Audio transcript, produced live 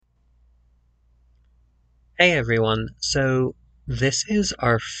Hey everyone, so this is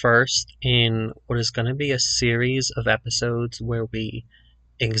our first in what is going to be a series of episodes where we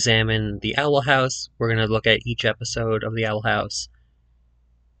examine the Owl House. We're going to look at each episode of the Owl House,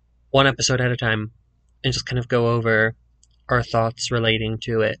 one episode at a time, and just kind of go over our thoughts relating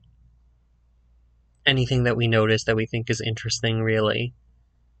to it. Anything that we notice that we think is interesting, really.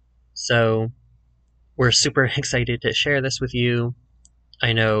 So, we're super excited to share this with you.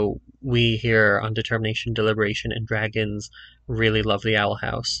 I know we here on Determination, Deliberation, and Dragons really love the Owl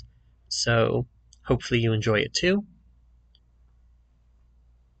House, so hopefully you enjoy it too.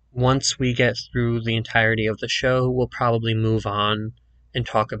 Once we get through the entirety of the show, we'll probably move on and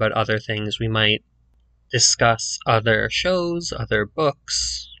talk about other things. We might discuss other shows, other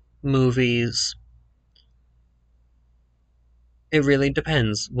books, movies. It really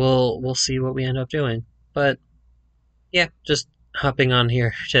depends. We'll see what we end up doing. But yeah, just hopping on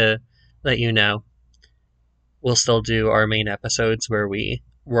here to let you know. We'll still do our main episodes where we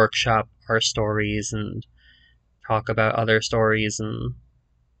workshop our stories and talk about other stories and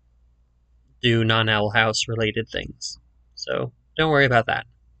do non-Owl House related things. So don't worry about that.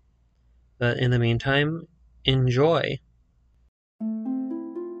 But in the meantime, enjoy.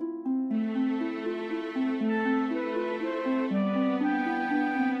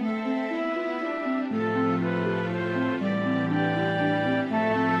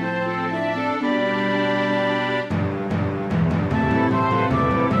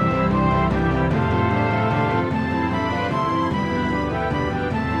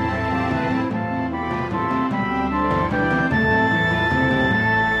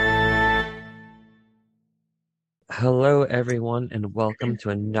 Hello, everyone, and welcome to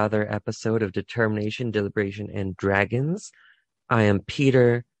another episode of Determination, Deliberation, and Dragons. I am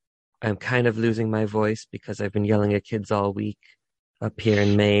Peter. I'm kind of losing my voice because I've been yelling at kids all week up here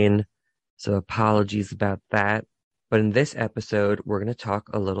in Maine, so apologies about that. But in this episode, we're going to talk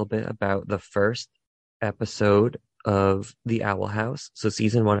a little bit about the first episode of The Owl House, so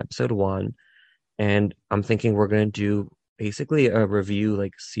season 1, episode 1. And I'm thinking we're going to do basically a review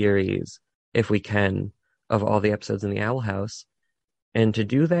like series, if we can, of all the episodes in the Owl House. And to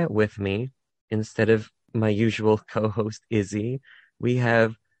do that with me, instead of my usual co-host Izzy, we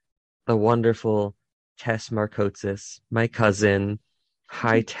have the wonderful Tess Markotsis, my cousin.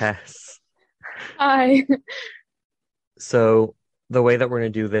 Hi, Tess. Hi. So the way that we're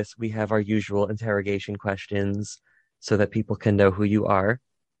going to do this, we have our usual interrogation questions so that people can know who you are.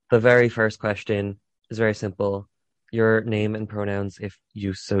 The very first question is very simple. Your name and pronouns if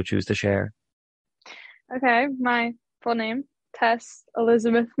you so choose to share. Okay, my full name, Tess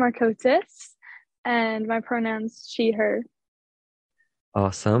Elizabeth Marcotis, and my pronouns she, her.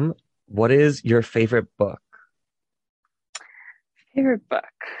 Awesome. What is your favorite book? Favorite book?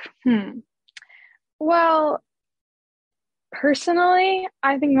 Well, personally,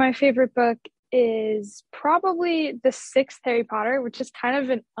 I think my favorite book is probably the sixth Harry Potter, which is kind of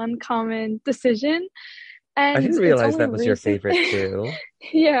an uncommon decision. I And didn't it's realize only that was your recent. favorite too.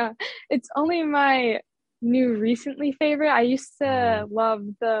 Yeah, it's only my new recently favorite. I used Mm. to love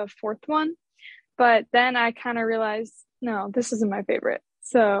the fourth one. But then I kind of realized, no, this isn't my favorite.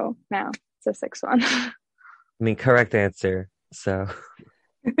 So now it's the sixth one. I mean, correct answer. So,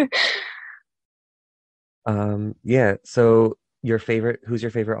 yeah. So who's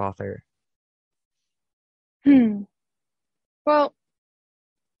your favorite author? Hmm. Well,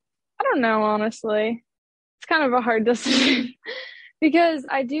 I don't know, honestly. It's kind of a hard decision because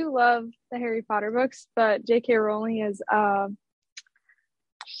I do love the Harry Potter books, but J.K. Rowling is,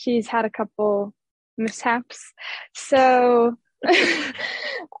 she's had a couple mishaps. So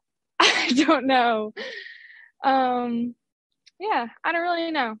I don't know. Um, yeah, I don't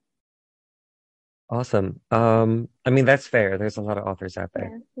really know. Awesome. I mean, that's fair. There's a lot of authors out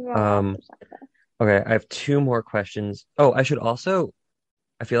there. Yeah, there's a lot of Um, authors out there. okay, I have two more questions. Oh, I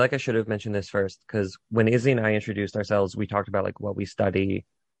feel like I should have mentioned this first because when Izzy and I introduced ourselves, we talked about like what we'd studied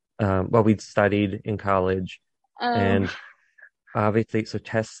in college. Oh, And obviously, so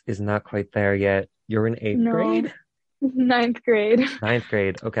Tess is not quite there yet. You're in eighth no. grade? Ninth grade. Ninth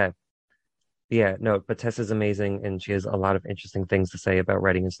grade. Okay. Yeah, no, but Tess is amazing and she has a lot of interesting things to say about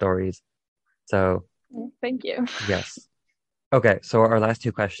writing and stories. So, Thank you. yes. Okay, so our last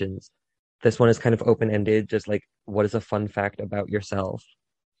two questions. This one is kind of open-ended, just like what is a fun fact about yourself?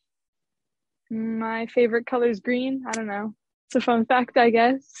 My favorite color is green. I don't know. It's a fun fact, I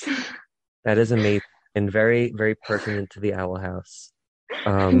guess. That is amazing and very, very pertinent to the Owl House.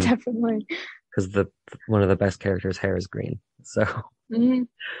 Definitely. Because the one of the best characters' hair is green. So, Mhm.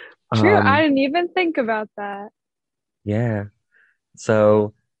 True. I um, didn't even think about that. yeah.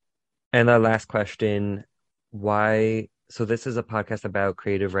 So, and the last question. why, so this is a podcast about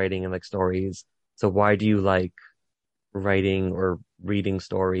creative writing and like stories. So why do you like writing or reading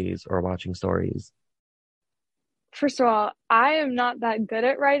stories or watching stories? First of all, I am not that good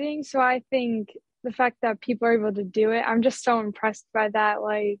at writing, so I think the fact that people are able to do it, I'm just so impressed by that.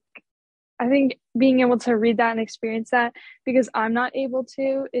 Like, I think being able to read that and experience that because I'm not able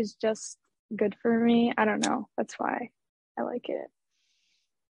to is just good for me. I don't know. That's why I like it.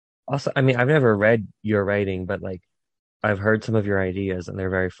 Also, I mean, I've never read your writing, but like I've heard some of your ideas and they're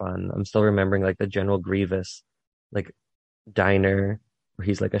very fun. I'm still remembering like the General Grievous like diner where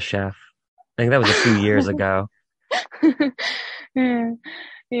he's like a chef. I think that was a few years ago. Yeah.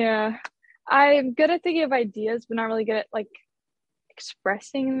 Yeah. I'm good at thinking of ideas, but not really good at like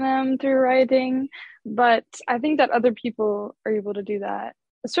expressing them through writing. But I think that other people are able to do that,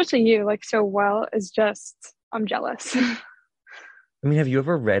 especially you, like so well, is just, I'm jealous. I mean, have you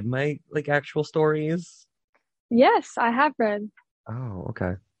ever read my like actual stories? Yes, I have read. Oh,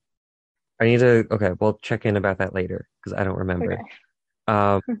 okay. I need to, okay, we'll check in about that later because I don't remember. Okay.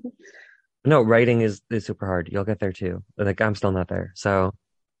 Um, no, writing is super hard. You'll get there too. Like I'm still not there. So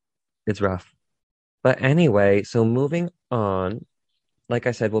it's rough. But anyway, so moving on, like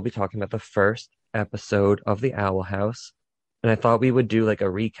I said, we'll be talking about the first episode of The Owl House. And I thought we would do like a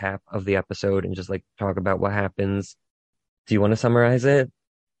recap of the episode and just like talk about what happens. Do you want to summarize it?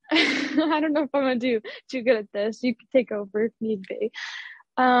 I don't know if I'm gonna do too good at this. You can take over if need be.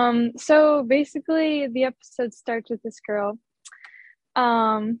 So basically the episode starts with this girl.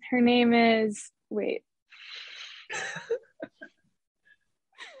 Her name is wait.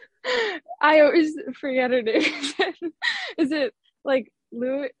 I always forget her name. Is it like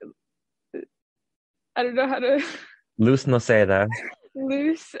Lou? I don't know how to Luz Noceda.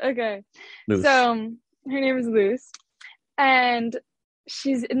 Luce. Okay. Luz. So her name is Luce. And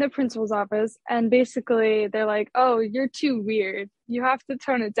she's in the principal's office and basically they're like, oh, you're too weird, you have to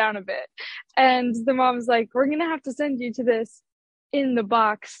tone it down a bit. And the mom's like, we're gonna have to send you to this in the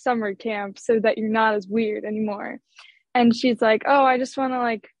box summer camp so that you're not as weird anymore. And she's like, oh, I just want to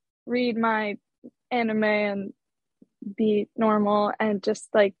like read my anime and be normal and just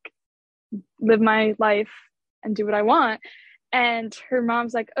like live my life and do what I want. And her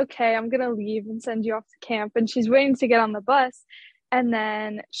mom's like, okay, I'm gonna leave and send you off to camp. And she's waiting to get on the bus. And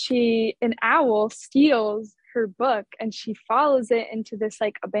then an owl steals her book and she follows it into this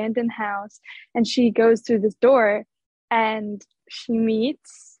like abandoned house. And she goes through this door and she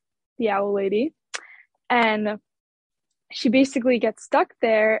meets the owl lady. And she basically gets stuck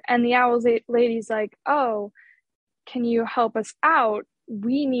there. And the owl lady's like, oh, can you help us out?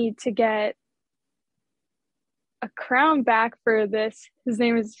 We need to get a crown back for this. He's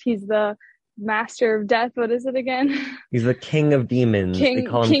the master of death. What is it again? He's the king of demons. They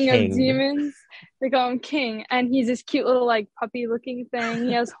call him King of King. demons. They call him King. And he's this cute little like puppy looking thing.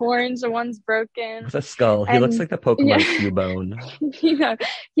 He has horns, and one's broken. With a skull. He looks And like the Pokemon yeah, Cubone. yeah,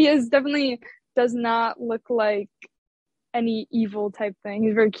 he is definitely does not look like any evil type thing.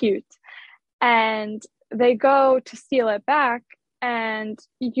 He's very cute. And they go to steal it back and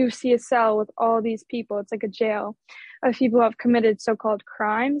you see a cell with all these people. It's like a jail of people who have committed so-called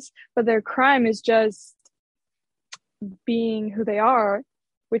crimes, but their crime is just being who they are,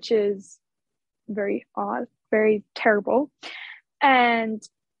 which is very odd, very terrible. And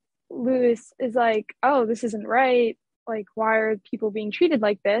Lewis is like, oh, this isn't right. Like, why are people being treated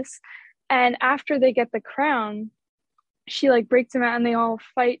like this? And after they get the crown, she like breaks them out and they all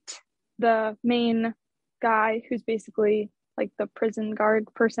fight the main guy who's basically like the prison guard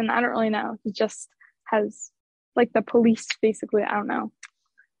person. I don't really know. He just has like the police basically. I don't know.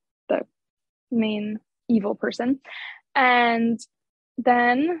 The main evil person. And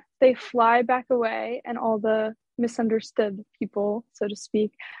then they fly back away and all the misunderstood people, so to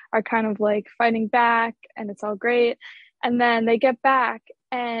speak, are kind of like fighting back and it's all great. And then they get back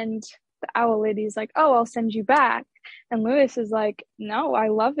and the owl lady's like, oh, I'll send you back. And Lewis is like, no, I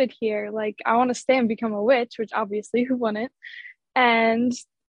love it here. Like, I want to stay and become a witch, which obviously who wouldn't? And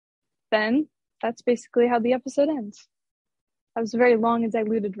then that's basically how the episode ends. That was a very long and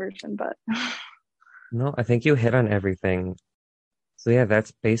diluted version, but No, I think you hit on everything. So yeah,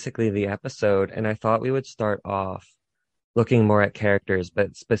 that's basically the episode. And I thought we would start off looking more at characters,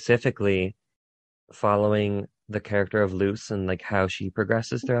 but specifically following the character of Luce and like how she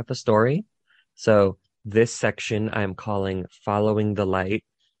progresses throughout the story. So this section I'm calling Following the Light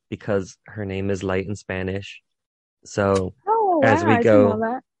because her name is Light in Spanish. So oh as wow, we I didn't know go,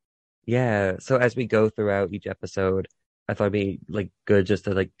 that. yeah, so as we go throughout each episode, I thought it'd be like good just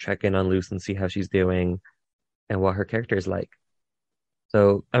to like check in on Luce and see how she's doing and what her character is like.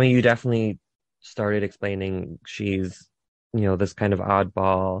 So, I mean, you definitely started explaining she's, this kind of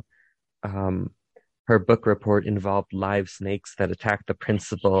oddball. Um, her book report involved live snakes that attacked the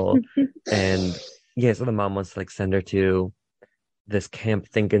principal. And yeah, so the mom wants to like send her to this camp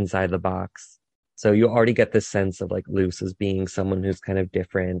Think Inside the Box. So you already get this sense of like Luce as being someone who's kind of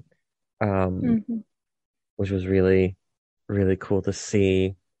different, um, Mhm. which was really, really cool to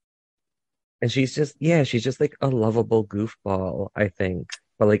see. And she's just like a lovable goofball, I think,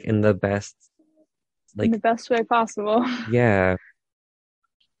 but like in the best, In the like, best way possible. yeah.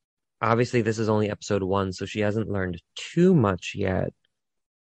 Obviously, this is only episode one, so she hasn't learned too much yet.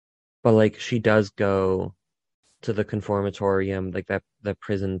 But like, she does go to the conformatorium, like that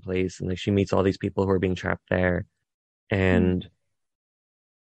prison place, and like she meets all these people who are being trapped there, Mm. and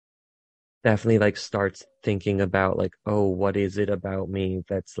definitely like starts thinking about like, oh, what is it about me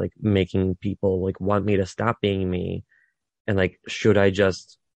that's like making people like want me to stop being me? And like, should I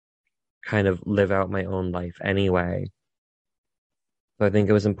just kind of live out my own life anyway? So I think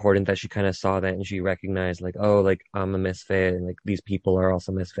it was important that she kind of saw that and she recognized like, oh, like I'm a misfit and like these people are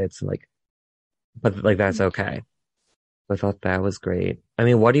also misfits and like, but like that's okay. I thought that was great. I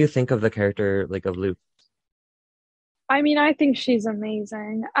mean, what do you think of the character like of Luke? I mean, I think she's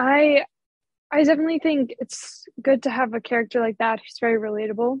amazing. I definitely think it's good to have a character like that who's very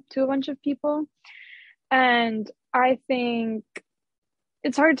relatable to a bunch of people. And I think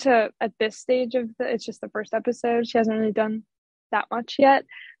it's hard to at this stage of it's just the first episode. She hasn't really done that much yet,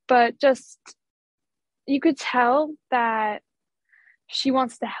 but just you could tell that she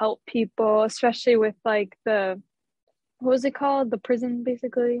wants to help people, especially with like the what was it called? The prison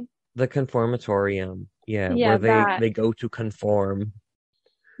basically. The conformatorium, yeah, where Yeah, that. they go to conform.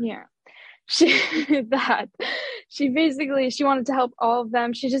 Yeah. She that she basically she wanted to help all of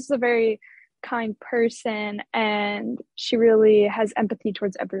them. She's just a very kind person and she really has empathy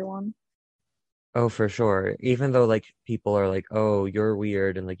towards everyone. Oh, for sure. Even though like people are like, "Oh, you're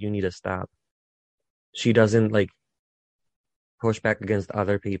weird," and like you need to stop. She doesn't like push back against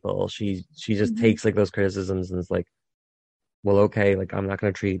other people. She just Mhm. takes like those criticisms and is like, "Well, okay, like I'm not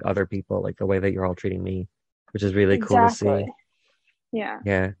gonna treat other people like the way that you're all treating me," which is really cool to Exactly. see. Yeah.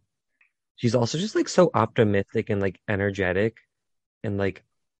 Yeah. She's also just like so optimistic and like energetic and like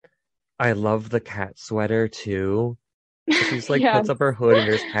I love the cat sweater too. She just like Yes. puts up her hood and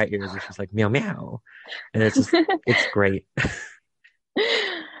there's cat ears and she's like meow meow. And it's great.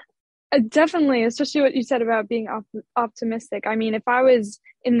 Definitely, especially what you said about being optimistic. I mean, if I was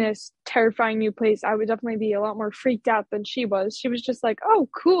in this terrifying new place, I would definitely be a lot more freaked out than she was. She was just like, "Oh,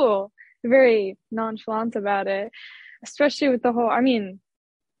 cool," very nonchalant about it. Especially with the whole, I mean,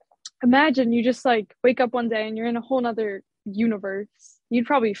 imagine you just like wake up one day and you're in a whole nother universe. You'd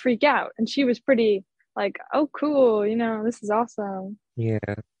probably freak out. And she was pretty like, "Oh, cool, this is awesome." Yeah.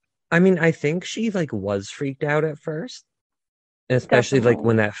 I mean, I think she like was freaked out at first, especially like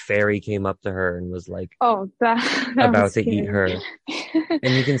when Definitely. that fairy came up to her and was like Oh, that that was about to eat scary. her.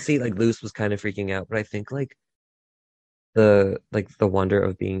 And you can see like Luce was kind of freaking out, but I think like the wonder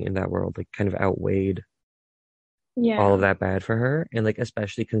of being in that world like kind of outweighed all of Yeah. that bad for her. And like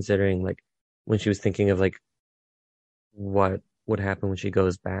especially considering like when she was thinking of like what would happen when she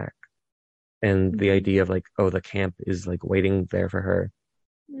goes back and the Mhm. idea of like, oh, the camp is like waiting there for her.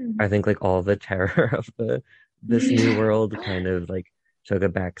 I Mhm. think like all the terror of the this new world kind of like took a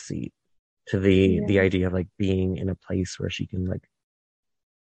back seat to the Yeah. idea of like being in a place where she can like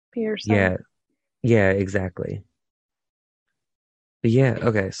Be yourself. yeah, yeah, exactly. But yeah,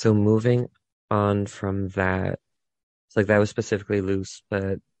 okay, so moving on from that, it's like that was specifically Loose,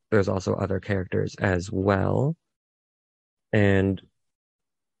 but there's also other characters as well. And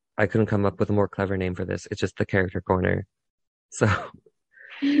I couldn't come up with a more clever name for this. It's just the character corner. So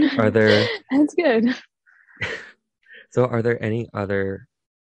are there That's good. are there any other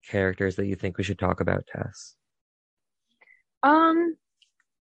characters that you think we should talk about, Tess? Um,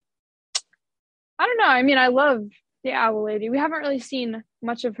 I don't know. I mean, I love the Owl Lady. We haven't really seen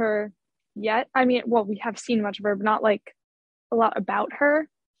much of her yet. I mean, well, we have seen much of her, but not like a lot about her.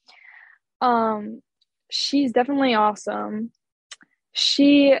 Um, she's definitely awesome.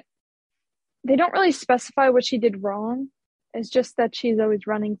 She, they don't really specify what she did wrong. It's just that she's always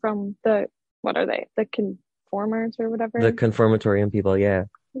running from what are they? The conformers or The whatever. conformatorium people, yeah.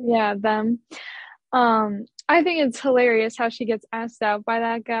 Yeah, them. I think it's hilarious how she gets asked out by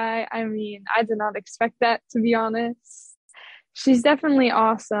that guy. I mean, I did not expect that, to be honest. She's definitely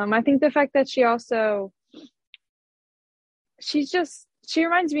awesome. I think the fact that she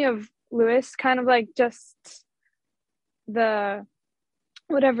reminds me of Lewis, kind of like just the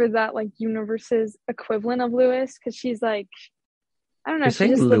whatever that like universe's equivalent of Lewis, because she's like, I don't know, You're she's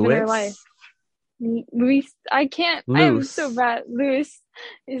saying just living her life. Lewis? Luis, I can't. I am so Loose. bad. Luis,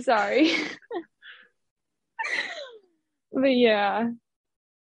 sorry, but yeah,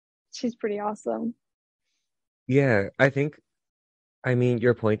 she's pretty awesome. Yeah, I think, I mean,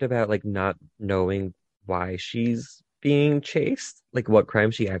 your point about like not knowing why she's being chased, like what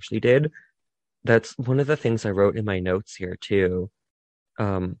crime she actually did, that's one of the things I wrote in my notes here too.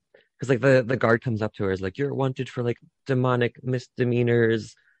 Because like the guard comes up to her is like, you're wanted for like demonic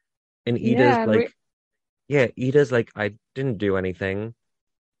misdemeanors, and Ida's Yeah, and like, yeah, Ida's like, I didn't do anything.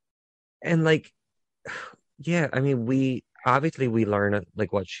 And like, yeah, I mean, we obviously we learn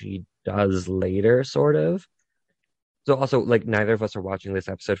like what she does later, sort of. So also, like, neither of us are watching this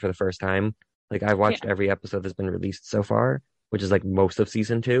episode for the first time. Like, I've yeah, watched every episode that's been released so far, which is like most of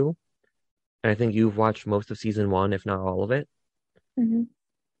season two. And I think you've watched most of season one, if not all of it. hmm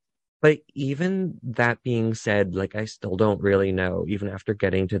But even that being said, like, I still don't really know, even after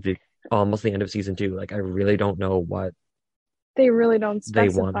getting to the almost the end of season two, like, I really don't know what they really don't they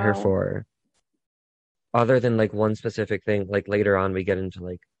want her specify. for, other than like one specific thing. Like, later on, we get into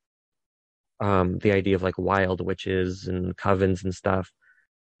like, the idea of like wild witches and covens and stuff.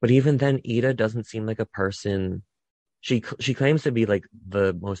 But even then, Ida doesn't seem like a person. She claims to be like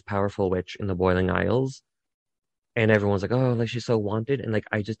the most powerful witch in the Boiling Isles, and everyone's like, "Oh, like she's so wanted," and like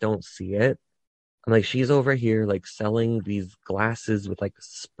I just don't see it. I'm like, she's over here like selling these glasses with like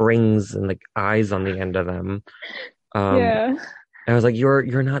springs and like eyes on the end of them. Um, Yeah, and I was like,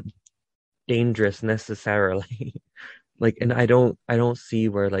 you're not dangerous necessarily. Like, and I don't see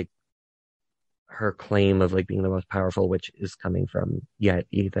where like her claim of like being the most powerful witch is coming from yet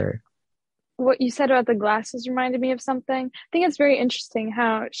either. what you said about the glasses reminded me of something. I think it's very interesting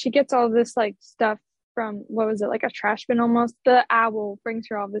how she gets all this like stuff from what was it, like a trash bin almost. The owl brings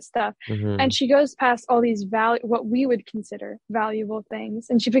her all this stuff. Hmm. And she goes past all these what we would consider valuable things,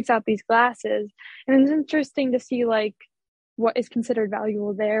 and she picks out these glasses. And it's interesting to see like what is considered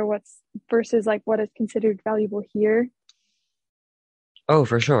valuable there, what's versus like what is considered valuable here. Oh,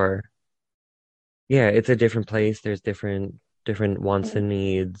 for sure. Yeah, it's a different place. There's different wants Yeah. and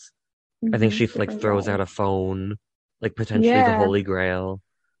needs. I think she like Different throws out roles. a phone, like potentially the Yeah, Holy Grail.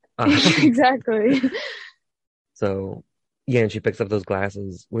 Um, exactly. so yeah, and she picks up those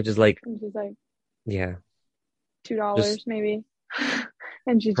glasses, which is like, And she's like yeah, just $2 maybe.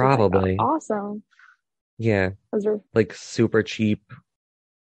 And she's just like, "Oh, probably, awesome." yeah, Those are like super cheap,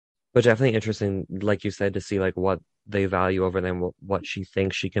 but definitely interesting, like you said, to see like what they value over them, what she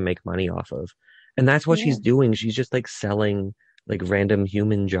thinks she can make money off of. And that's what yeah. she's doing. She's just like selling like random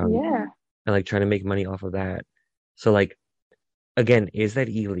human junk Yeah. and like trying to make money off of that. So like, again, is that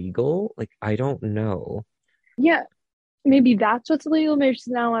illegal? Like, I don't know. Yeah. Maybe that's what's illegal. Maybe she's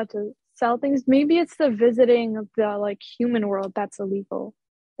not allowed to sell things. Maybe it's the visiting of the like human world that's illegal.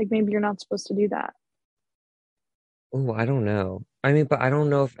 Like maybe you're not supposed to do that. Oh, I don't know. I mean, but I don't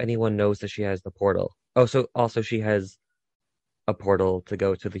know if anyone knows that she has the portal. Oh, so also she has a portal to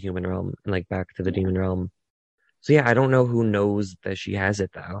go to the human realm and like back to the Yeah. demon realm. So yeah, I don't know who knows that she has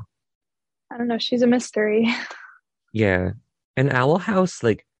it though. I don't know. She's a mystery. Yeah. And Owl House,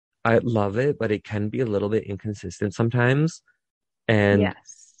 like, I love it, but it can be a little bit inconsistent sometimes. And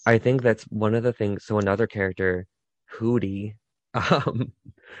Yes. I think that's one of the things. So another character, Hootie, um,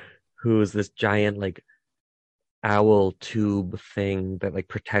 who's this giant like owl tube thing that like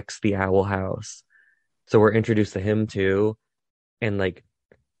protects the owl house. So we're introduced to him too. And like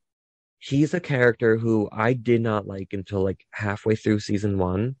he's a character who I did not like until like halfway through season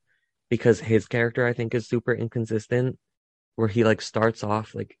one because his character I think is super inconsistent, where he like starts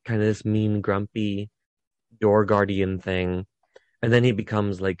off like kind of this mean, grumpy door guardian thing, and then he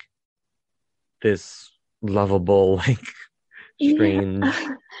becomes like this lovable, like Yeah.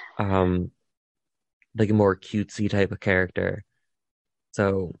 strange, um, like more cutesy type of character.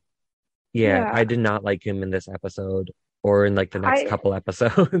 So yeah, Yeah. I did not like him in this episode or in like the next I couple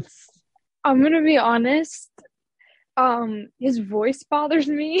episodes. I'm gonna be honest. His voice bothers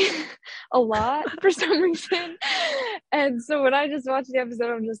me a lot for some reason. And so when I just watched the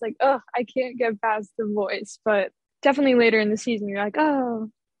episode, I'm just like, oh, I can't get past the voice. But definitely later in the season, you're like, oh,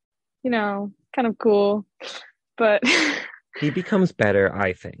 kind of cool. But He becomes better,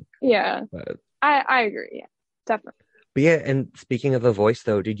 I think. yeah, But I agree. Yeah, definitely. yeah, and speaking of the voice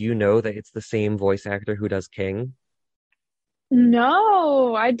though, did you know that it's the same voice actor who does King?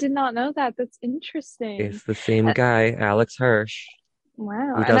 No, I did not know that. That's interesting. It's the same Uh, guy, Alex Hirsch,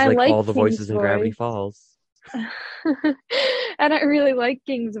 Wow. who And does I like like all the King's voices in Gravity voice. Falls. And I really like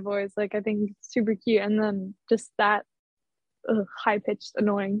King's voice. Like, I think it's super cute. And then just that high pitched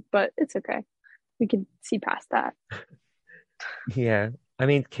annoying, but it's okay. We can see past that. Yeah. I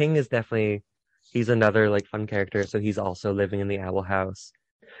mean, King is definitely he's another like fun character. So he's also living in the owl house.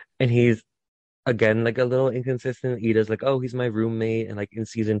 And he's again like a little inconsistent. Ida's like, oh, he's my roommate. And like in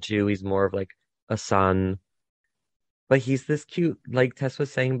season two, he's more of like a son. But he's this cute, like Tess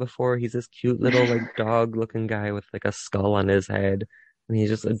was saying before, he's this cute little like dog looking guy with like a skull on his head. And he's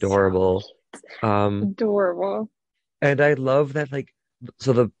just adorable. Um, Adorable. and I love that like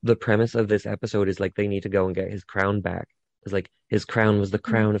so the premise of this episode is like they need to go and get his crown back. It's like his crown was the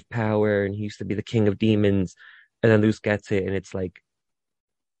crown of power and he used to be the king of demons. And then Luce gets it and it's like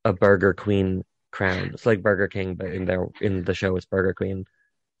a Burger Queen crown. It's like Burger King, but in the show it's Burger Queen.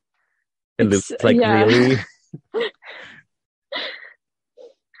 And It's Luke's like, yeah. really?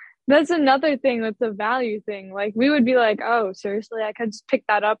 That's another thing with the value thing. Like we would be like, oh, seriously, I could just pick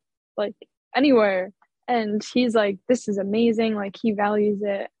that up like anywhere. And he's like, this is amazing. Like he values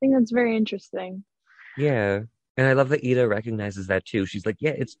it. I think that's very interesting. Yeah. And I love that Ida recognizes that too. She's like,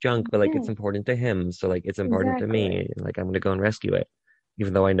 yeah, it's junk, but like it's Yeah, important to him. So like it's important to exactly. me. And like I'm gonna go and rescue it,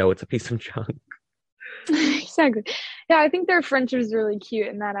 even though I know it's a piece of junk. Exactly. Yeah, I think their friendship is really cute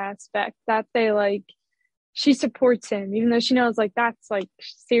in that aspect that they like she supports him even though she knows like that's like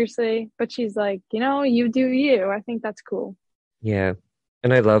seriously, but she's like, you do you. I think that's cool. Yeah.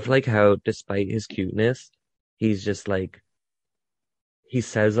 And I love like how despite his cuteness, he's just like he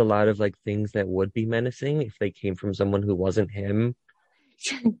says a lot of like things that would be menacing if they came from someone who wasn't him.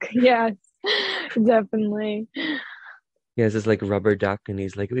 Yes, definitely. He has this like rubber duck and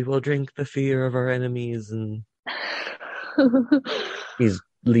he's like, we will drink the fear of our enemies and he's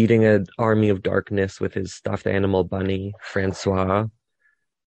leading an army of darkness with his stuffed animal bunny, Francois.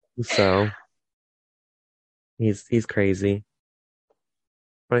 So he's crazy.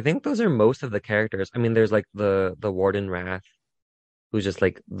 But I think those are most of the characters. I mean, there's like the Warden Wrath, who's just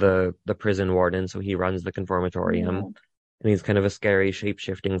like the prison warden, so he runs the conformatorium. Yeah. And he's kind of a scary,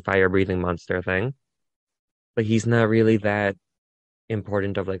 shape-shifting, fire-breathing monster thing. But he's not really that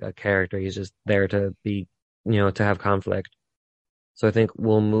important of like a character. He's just there to be, to have conflict. So I think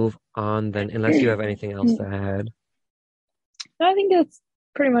we'll move on then, unless you have anything else to add. I think it's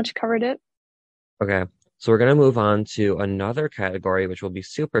pretty much covered it. Okay. So we're gonna move on to another category, which will be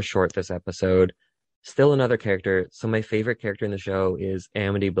super short this episode. Still another character. So my favorite character in the show is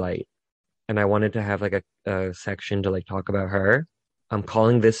Amity Blight. And I wanted to have like a section to like talk about her. I'm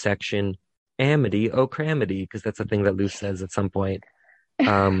calling this section Amity O'Cramity because that's a thing that Luce says at some point.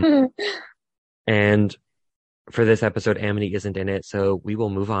 Um, and for this episode, Amity isn't in it, so we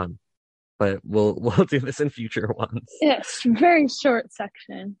will move on. But we'll do this in future ones. Yes, very short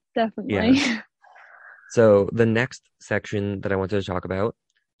section, Yeah. definitely. So the next section that I wanted to talk about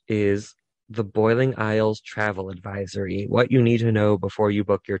is the Boiling Isles Travel Advisory, what you need to know before you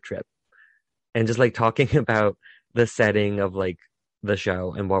book your trip. And just like talking about the setting of like the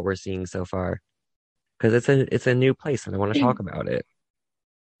show and what we're seeing so far. Because it's a new place and I want to talk about it.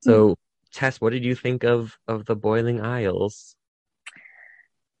 So Tess, what did you think of the Boiling Isles?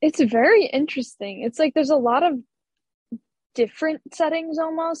 It's very interesting. It's like there's a lot of different settings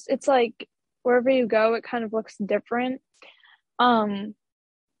almost. It's like wherever you go, it kind of looks different. Um,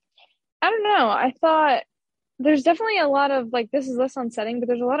 I don't know. I thought there's definitely a lot of like this is less on setting, but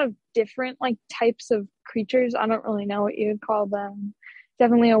there's a lot of different like types of creatures. I don't really know what you would call them.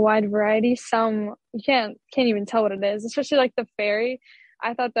 Definitely a wide variety. Some you can't even tell what it is, especially like the fairy.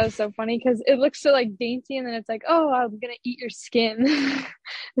 I thought that was so funny because it looks so like dainty, and then it's like, oh, I'm gonna eat your skin.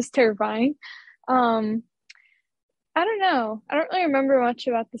 It's terrifying. Um, I don't know. I don't really remember much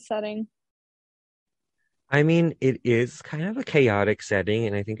about the setting. I mean, it is kind of a chaotic setting,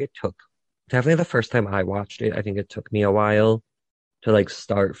 and I think it took definitely the first time I watched it, I think it took me a while to like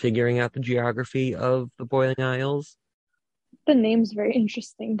start figuring out the geography of the Boiling Isles. The name's very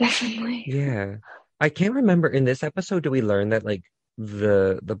interesting, definitely. Yeah. I can't remember in this episode, do we learn that like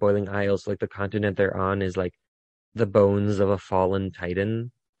the Boiling Isles, like the continent they're on, is like the bones of a fallen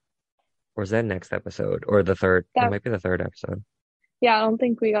titan? Or is that next episode? Or the third? It That might be the third episode. yeah, I don't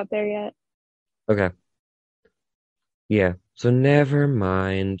think we got there yet. Okay. Yeah. So never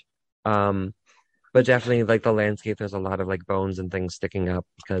mind. Um, but definitely like the landscape, there's a lot of like bones and things sticking up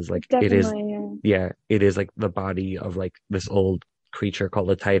because like it is, Definitely, yeah, it is like the body of like this old creature called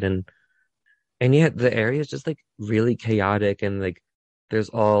a titan. And yet the area is just like really chaotic and like there's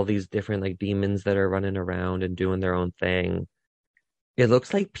all these different like demons that are running around and doing their own thing. It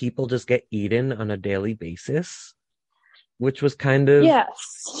looks like people just get eaten on a daily basis, which was kind of, yes.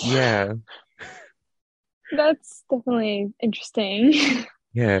 yeah, That's definitely interesting.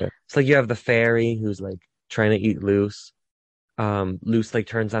 yeah. It's like you have the fairy who's like trying to eat Luce. Luce like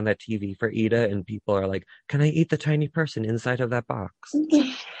turns on that TV for Ida and people are like, can I eat the tiny person inside of that box?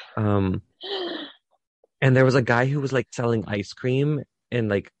 Um, And there was a guy who was like selling ice cream, and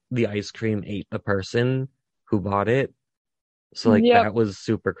like the ice cream ate the person who bought it. So like Yep. that was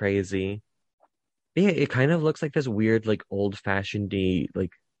super crazy. Yeah, it kind of looks like this weird, like old-fashioned-y,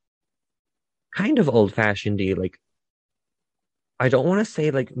 like kind of old-fashioned-y, like I don't want to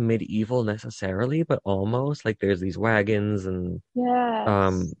say like medieval necessarily, but almost like there's these wagons and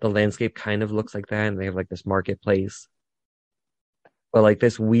Yes. the landscape kind of looks like that, and they have like this marketplace, but like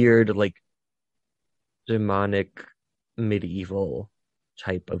this weird, like demonic medieval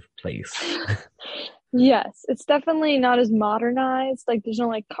type of place. Yes, it's definitely not as modernized. Like there's no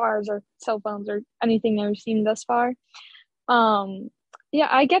like cars or cell phones or anything that we've seen thus far. Um, yeah,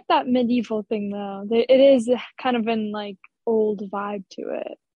 I get that medieval thing though. It is kind of an like old vibe to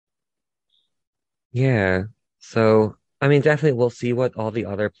it. Yeah. So, I mean, definitely we'll see what all the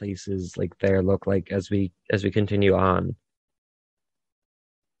other places like there look like as we continue on.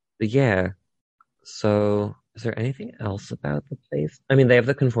 But yeah. So, is there anything else about the place? I mean, they have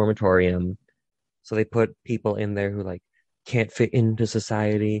the conformatorium, so they put people in there who like can't fit into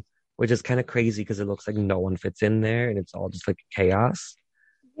society, which is kind of crazy because it looks like no one fits in there and it's all just like chaos.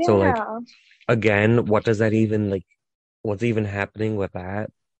 So like Yeah. again, what does that even like what's even happening with that?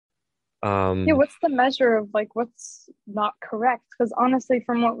 Yeah, Um what's the measure of like what's not correct? Because honestly,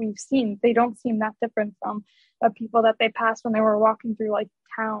 from what we've seen, they don't seem that different from the people that they passed when they were walking through like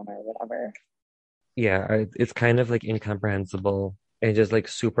town or whatever. yeah, it's kind of like incomprehensible and just like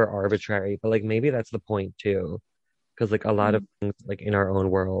super arbitrary, but like maybe that's the point too, because like a lot of Mm. things like in our own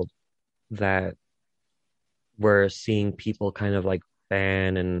world that we're seeing people kind of like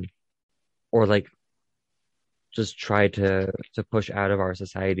ban and or like just try to push out of our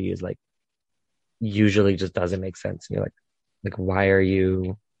society is like usually just doesn't make sense. And you're like why are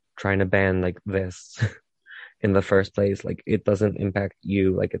you trying to ban like this in the first place? Like it doesn't impact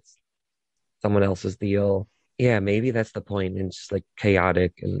you, like it's someone else's deal. Yeah, maybe that's the point. And it's just like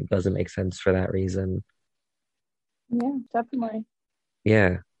chaotic and doesn't make sense for that reason. Yeah, definitely.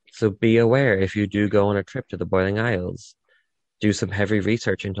 Yeah. So be aware if you do go on a trip to the Boiling Isles, do some heavy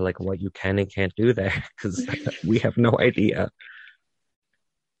research into like what you can and can't do there because we have no idea.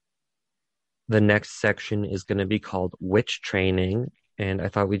 The next section is going to be called Witch Training, and I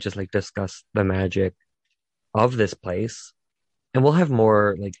thought we'd just like discuss the magic of this place. And we'll have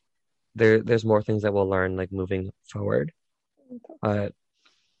more like there's more things that we'll learn like moving forward. Uh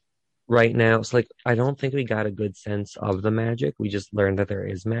right now, it's like I don't think we got a good sense of the magic. We just learned that there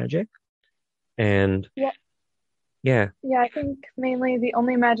is magic. And Yeah, yeah, yeah, I think mainly the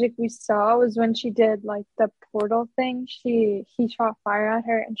only magic we saw was when she did like the portal thing. He shot fire at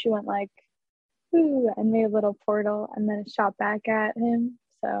her and she went like ooh and made a little portal and then it shot back at him.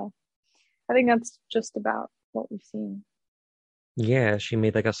 So I think that's just about what we've seen. yeah, she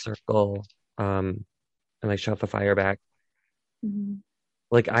made like a circle and like shot the fire back. Mhm.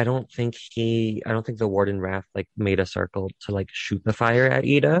 Like I don't think the Warden Wrath like made a circle to like shoot the fire at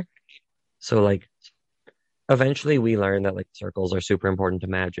Ida. So like eventually we learn that like circles are super important to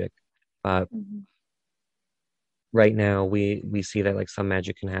magic. But Mhm. right now we see that like some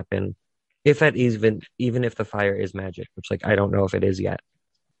magic can happen if that even if the fire is magic, which like I don't know if it is yet.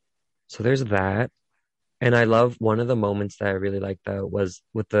 So there's that. And I love one of the moments that I really liked though was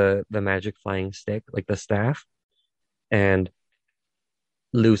with the magic flying stick, like the staff, and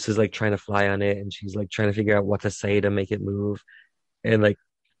Luce is like trying to fly on it and she's like trying to figure out what to say to make it move. And like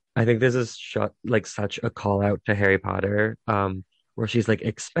I think this is shot like such a call out to Harry Potter, where she's like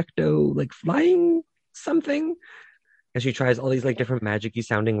expecto like flying something. And she tries all these like different magic-y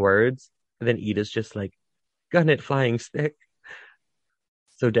sounding words, and then Ida's just like gun it flying stick.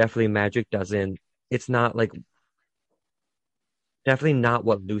 So definitely magic doesn't it's not like definitely not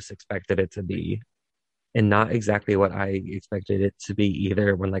what Luce expected it to be. And not exactly what I expected it to be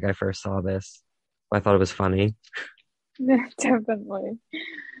either when like I first saw this. I thought it was funny. Definitely.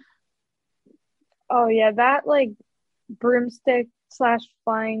 Oh yeah, that like broomstick slash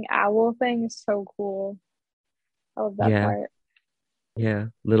flying owl thing is so cool. I love that Yeah, part. yeah,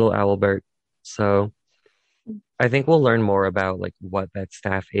 little Owlbert. So I think we'll learn more about like what that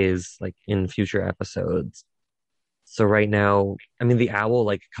staff is like in future episodes. So right now, I mean, the owl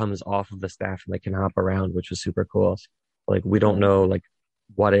like comes off of the staff and like can hop around, which was super cool. Like we don't Yeah. know like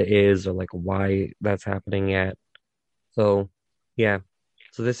what it is or like why that's happening yet. So yeah.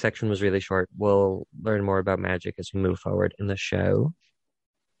 So this section was really short. We'll learn more about magic as we move forward in the show.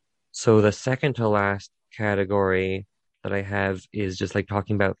 So the second to last category that I have is just like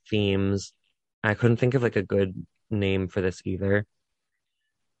talking about themes. I couldn't think of like a good name for this either.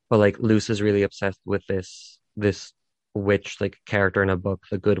 But like Luce is really obsessed with this witch like character in a book,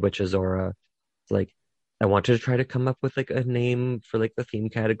 the Good Witch Azora. Like I wanted to try to come up with like a name for like the theme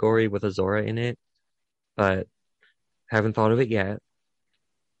category with Azora in it, but haven't thought of it yet.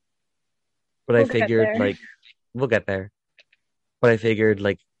 But I We'll get figured there. like we'll get there. But I figured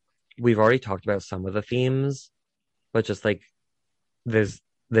like we've already talked about some of the themes, but just like this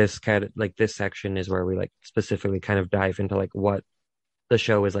this section is where we like specifically kind of dive into like what the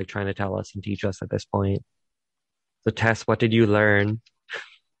show is like trying to tell us and teach us at this point. So Tess, what did you learn?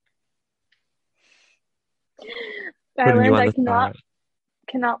 I Putting you learned on I the spot.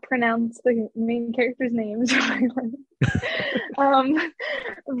 cannot pronounce the main characters' names. um,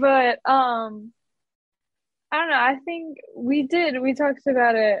 but I don't know. I think we talked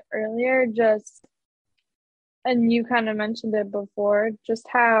about it earlier, just and you kind of mentioned it before, just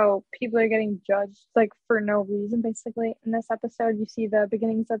how people are getting judged like for no reason, basically. In this episode, you see the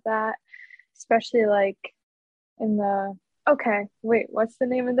beginnings of that, especially like in the okay, wait, what's the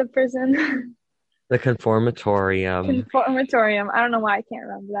name of the prison? The conformatorium. Conformatorium. I don't know why I can't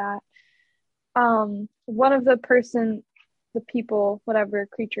remember that. One of the people, whatever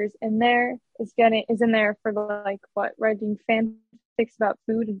creatures in there is in there for like what, writing fanfics about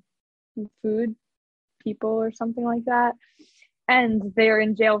food and food people or something like that. And they're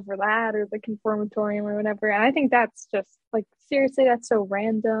in jail for that, or the conformatorium or whatever. And I think that's just like, seriously, that's so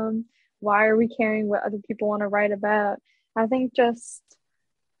random. Why are we caring what other people want to write about? I think just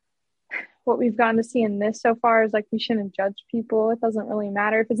what we've gotten to see in this so far is like we shouldn't judge people. It doesn't really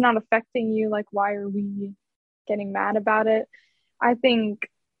matter if it's not affecting you. Like, why are we getting mad about it? I think,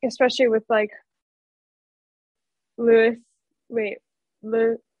 especially with like Lewis, wait,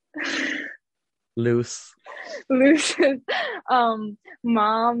 Lu- Loose. Luce's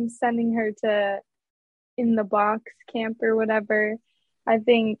mom sending her to in the box camp or whatever. I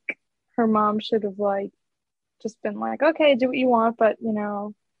think her mom should have like just been like, okay, do what you want, but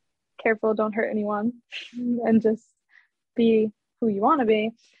careful, don't hurt anyone, and just be who you want to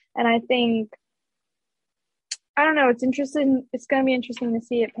be. And I think, I don't know, it's interesting. It's going to be interesting to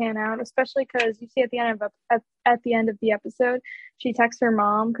see it pan out, especially because you see at the end of the episode, she texts her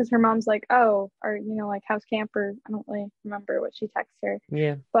mom because her mom's like, oh, or like house camper. I don't really remember what she texts her,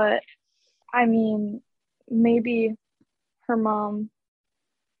 Yeah. but I mean, maybe her mom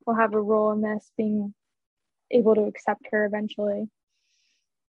will have a role in this, being able to accept her eventually.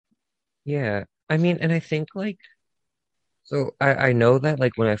 Yeah. I mean, and I think like so I know that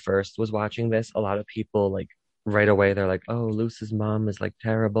like when I first was watching this, a lot of people like right away they're like, oh, Luce's mom is like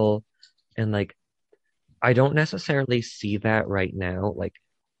terrible. And like I don't necessarily see that right now. Like,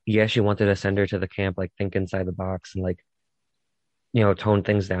 yeah, she wanted to send her to the camp, like think inside the box and like, tone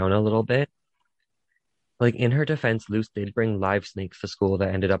things down a little bit. Like in her defense, Luce did bring live snakes to school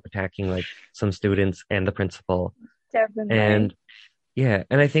that ended up attacking like some students and the principal. Definitely. And yeah,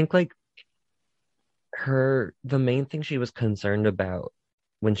 and I think like the main thing she was concerned about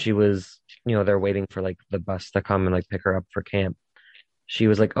when she was, they're waiting for like the bus to come and like pick her up for camp. She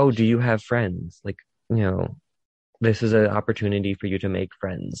was like, "Oh, do you have friends? Like, you know, this is an opportunity for you to make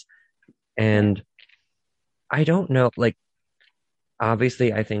friends." Yeah. And I don't know, like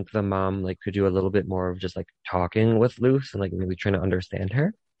obviously I think the mom like could do a little bit more of just like talking with Luce and like really trying to understand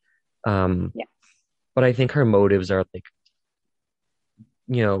her. Um, Yeah. but I think her motives are like,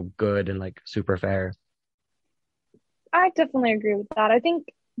 good and like super fair. I definitely agree with that. I think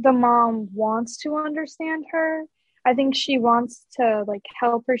the mom wants to understand her. I think she wants to like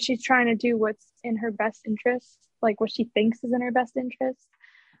help her. She's trying to do what's in her best interest, like what she thinks is in her best interest.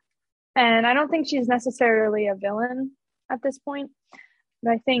 And I don't think she's necessarily a villain at this point.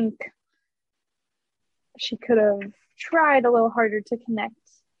 But I think she could have tried a little harder to connect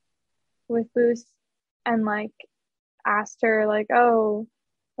with Boost and like asked her like, oh,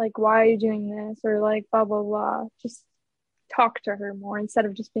 like why are you doing this? Or like blah blah blah. Just talk to her more instead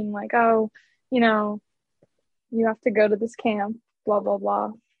of just being like, oh, you know, you have to go to this camp, blah blah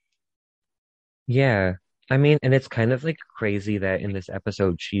blah. Yeah. I mean, and it's kind of like crazy that in this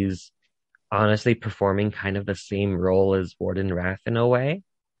episode she's honestly performing kind of the same role as Warden Wrath in a way,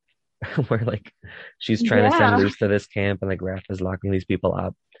 where like she's trying to send Yeah. Luce to this camp and like Wrath is locking these people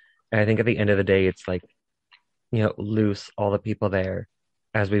up. And I think at the end of the day, it's like, Luce, all the people there,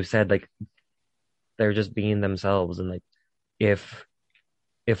 as we've said, like they're just being themselves. And like if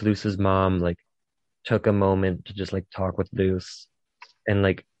Luce's mom like took a moment to just like talk with Luce and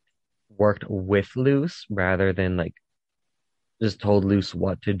like worked with Luce rather than like just told Luce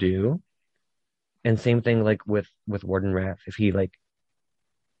what to do. And same thing like with Warden Wrath, if he like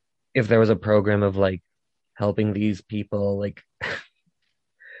if there was a program of like helping these people, like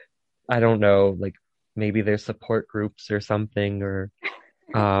I don't know, like maybe there's support groups or something, or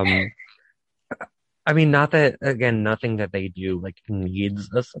um I mean, not that, again, nothing that they do like needs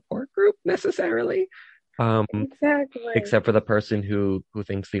a support group necessarily. Um, Exactly. except for the person who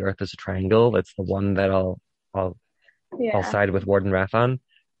thinks the Earth is a triangle. That's the one that I'll I'll Yeah. side with Warden Wrath on.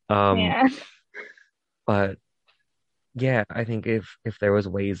 Um, Yeah. but yeah, I think if there was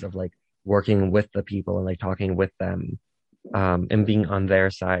ways of like working with the people and like talking with them, and being on their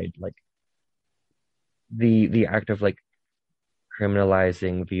side, like the act of like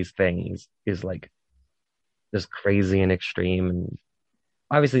criminalizing these things is like just crazy and extreme and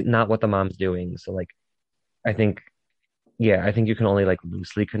obviously not what the mom's doing. So like I think yeah, I think you can only like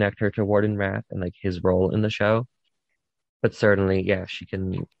loosely connect her to Warden Wrath and like his role in the show. But certainly, yeah, she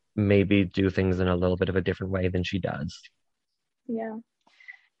can maybe do things in a little bit of a different way than she does. Yeah.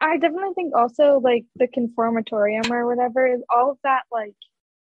 I definitely think also like the conformatorium or whatever is all of that like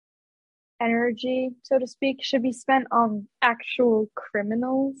energy, so to speak, should be spent on actual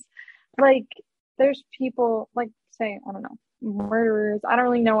criminals. Like there's people like say, I don't know, murderers. I don't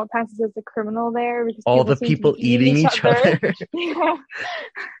really know what passes as a criminal there because All people the seem to be people eating eating each each other. other. Yeah.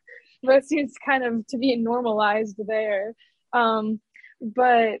 But it seems kind of to be normalized there.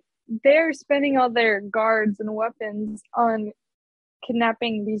 But they're spending all their guards and weapons on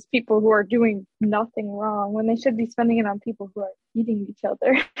kidnapping these people who are doing nothing wrong when they should be spending it on people who are eating each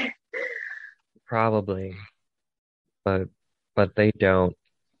other. Probably, but they don't.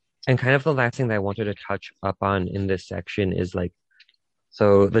 And kind of the last thing that I wanted to touch up on in this section is like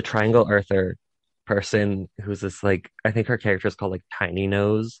so the Triangle Earther person who's this like I think her character is called like Tiny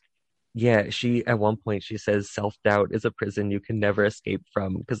Nose. Yeah, she at one point she says self-doubt is a prison you can never escape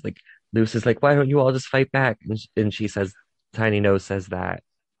from because like Luce is like, why don't you all just fight back? And she says Tiny Nose says that.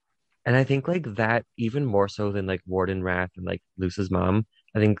 And I think like that even more so than like Warden Wrath and like Luce's mom,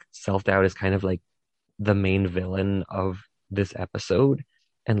 I think self-doubt is kind of like the main villain of this episode.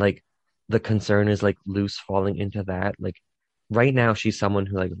 And like the concern is like Luce falling into that. Like right now she's someone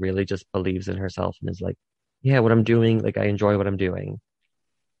who like really just believes in herself and is like, yeah, what I'm doing, like I enjoy what I'm doing.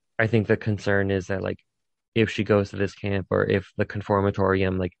 I think the concern is that like if she goes to this camp or if the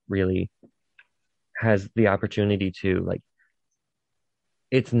conformatorium like really has the opportunity to like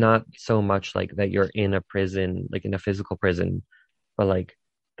it's not so much like that you're in a prison, like in a physical prison, but like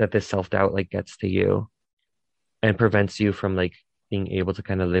that this self-doubt like gets to you and prevents you from like being able to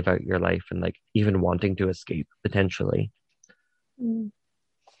kind of live out your life and like even wanting to escape potentially. Mm.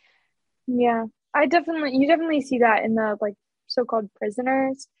 Yeah, you definitely see that in the like so-called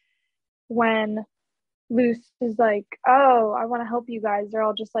prisoners when Luce is like, "Oh, I want to help you guys." They're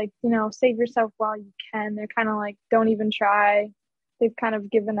all just like, save yourself while you can. They're kind of like, "Don't even try." They've kind of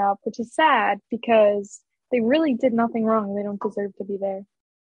given up, which is sad because they really did nothing wrong. They don't deserve to be there.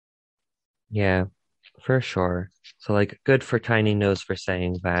 Yeah, for sure. So like good for Tiny Nose for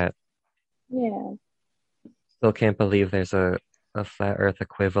saying that. Yeah. Still can't believe there's a flat earth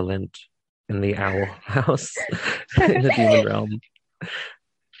equivalent in the owl house in the demon realm.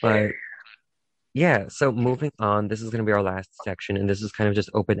 But yeah, so moving on, this is going to be our last section, and this is kind of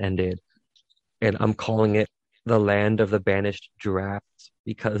just open-ended. And I'm calling it the land of the banished giraffes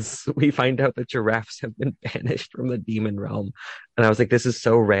because we find out that giraffes have been banished from the demon realm. And I was like, this is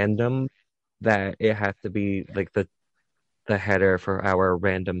so random that it has to be like the header for our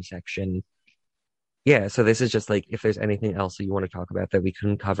random section. Yeah, so this is just like if there's anything else that you want to talk about that we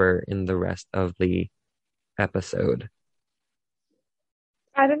couldn't cover in the rest of the episode.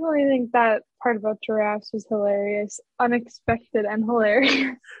 I definitely think that part about giraffes was hilarious, unexpected and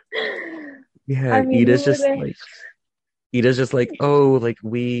hilarious. Yeah, I mean, who would have? Ida's just like, oh, like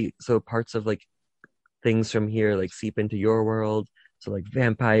we so parts of like things from here like seep into your world. So like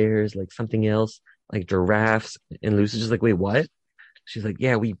vampires, like something else, like giraffes. And Lucy's just like, wait, what? She's like,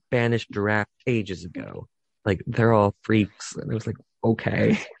 yeah, we banished giraffe ages ago. Like they're all freaks. And I was like,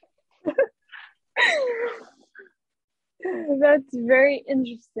 okay. That's very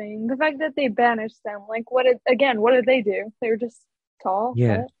interesting. The fact that they banished them, like, what did they do? They were just tall.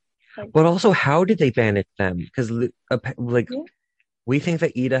 Yeah. What? Like, But also, how did they banish them? Because like yeah, we think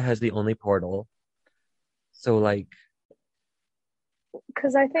that Ida has the only portal. So like,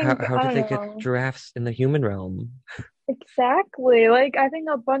 because I think how I did don't they get know giraffes in the human realm? exactly. Like, I think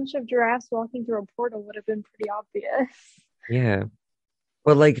a bunch of giraffes walking through a portal would have been pretty obvious. Yeah.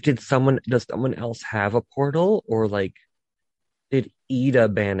 But like, does someone else have a portal, or like, did Ida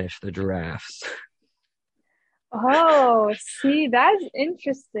banish the giraffes? Oh, see, that's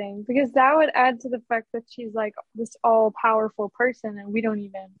interesting because that would add to the fact that she's like this all-powerful person, and we haven't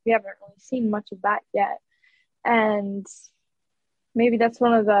really seen much of that yet. And maybe that's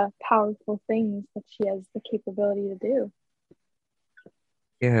one of the powerful things that she has the capability to do.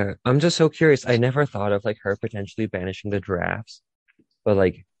 Yeah, I'm just so curious. I never thought of like her potentially banishing the giraffes, but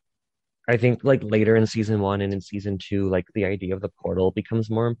like I think like later in season one and in season two, like the idea of the portal becomes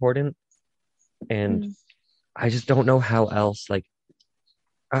more important. And Mm. I just don't know how else. Like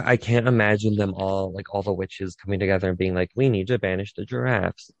I can't imagine them all, like all the witches coming together and being like, we need to banish the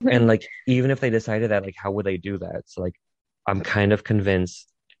giraffes. And like even if they decided that, like how would they do that? So like I'm kind of convinced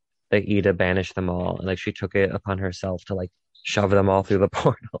that Ida banished them all and like she took it upon herself to like shove them all through the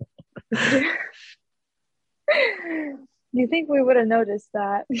portal. Do you think we would have noticed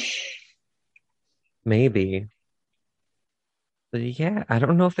that? Maybe. But yeah, I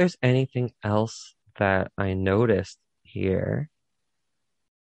don't know if there's anything else that I noticed here.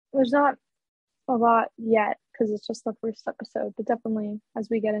 There's not a lot yet because it's just the first episode, but definitely as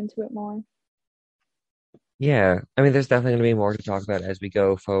we get into it more. Yeah, I mean, there's definitely going to be more to talk about as we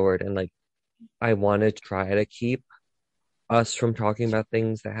go forward. And like, I want to try to keep us from talking about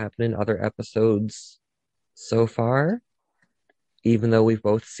things that happen in other episodes so far, even though we've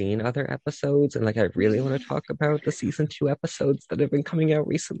both seen other episodes. And like, I really want to talk about the season two episodes that have been coming out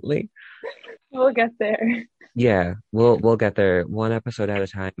recently. We'll get there. Yeah, we'll get there one episode at a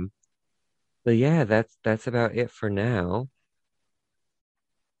time. But yeah, that's about it for now.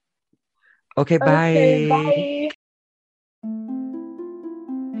 Okay, Okay, bye. bye.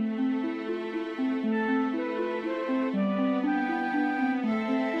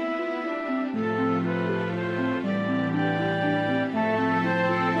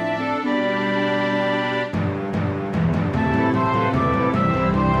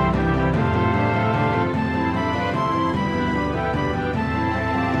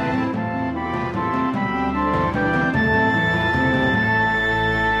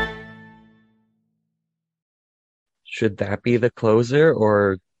 Should that be the closer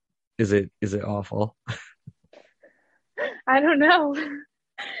or is it awful? I don't know.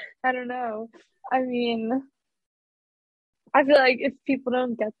 I don't know. I mean, I feel like if people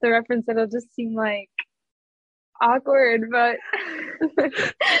don't get the reference, it'll just seem like awkward, but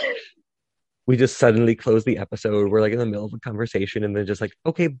We just suddenly close the episode. We're like in the middle of a conversation and then just like,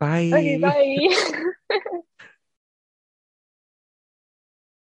 okay, okay, bye. bye.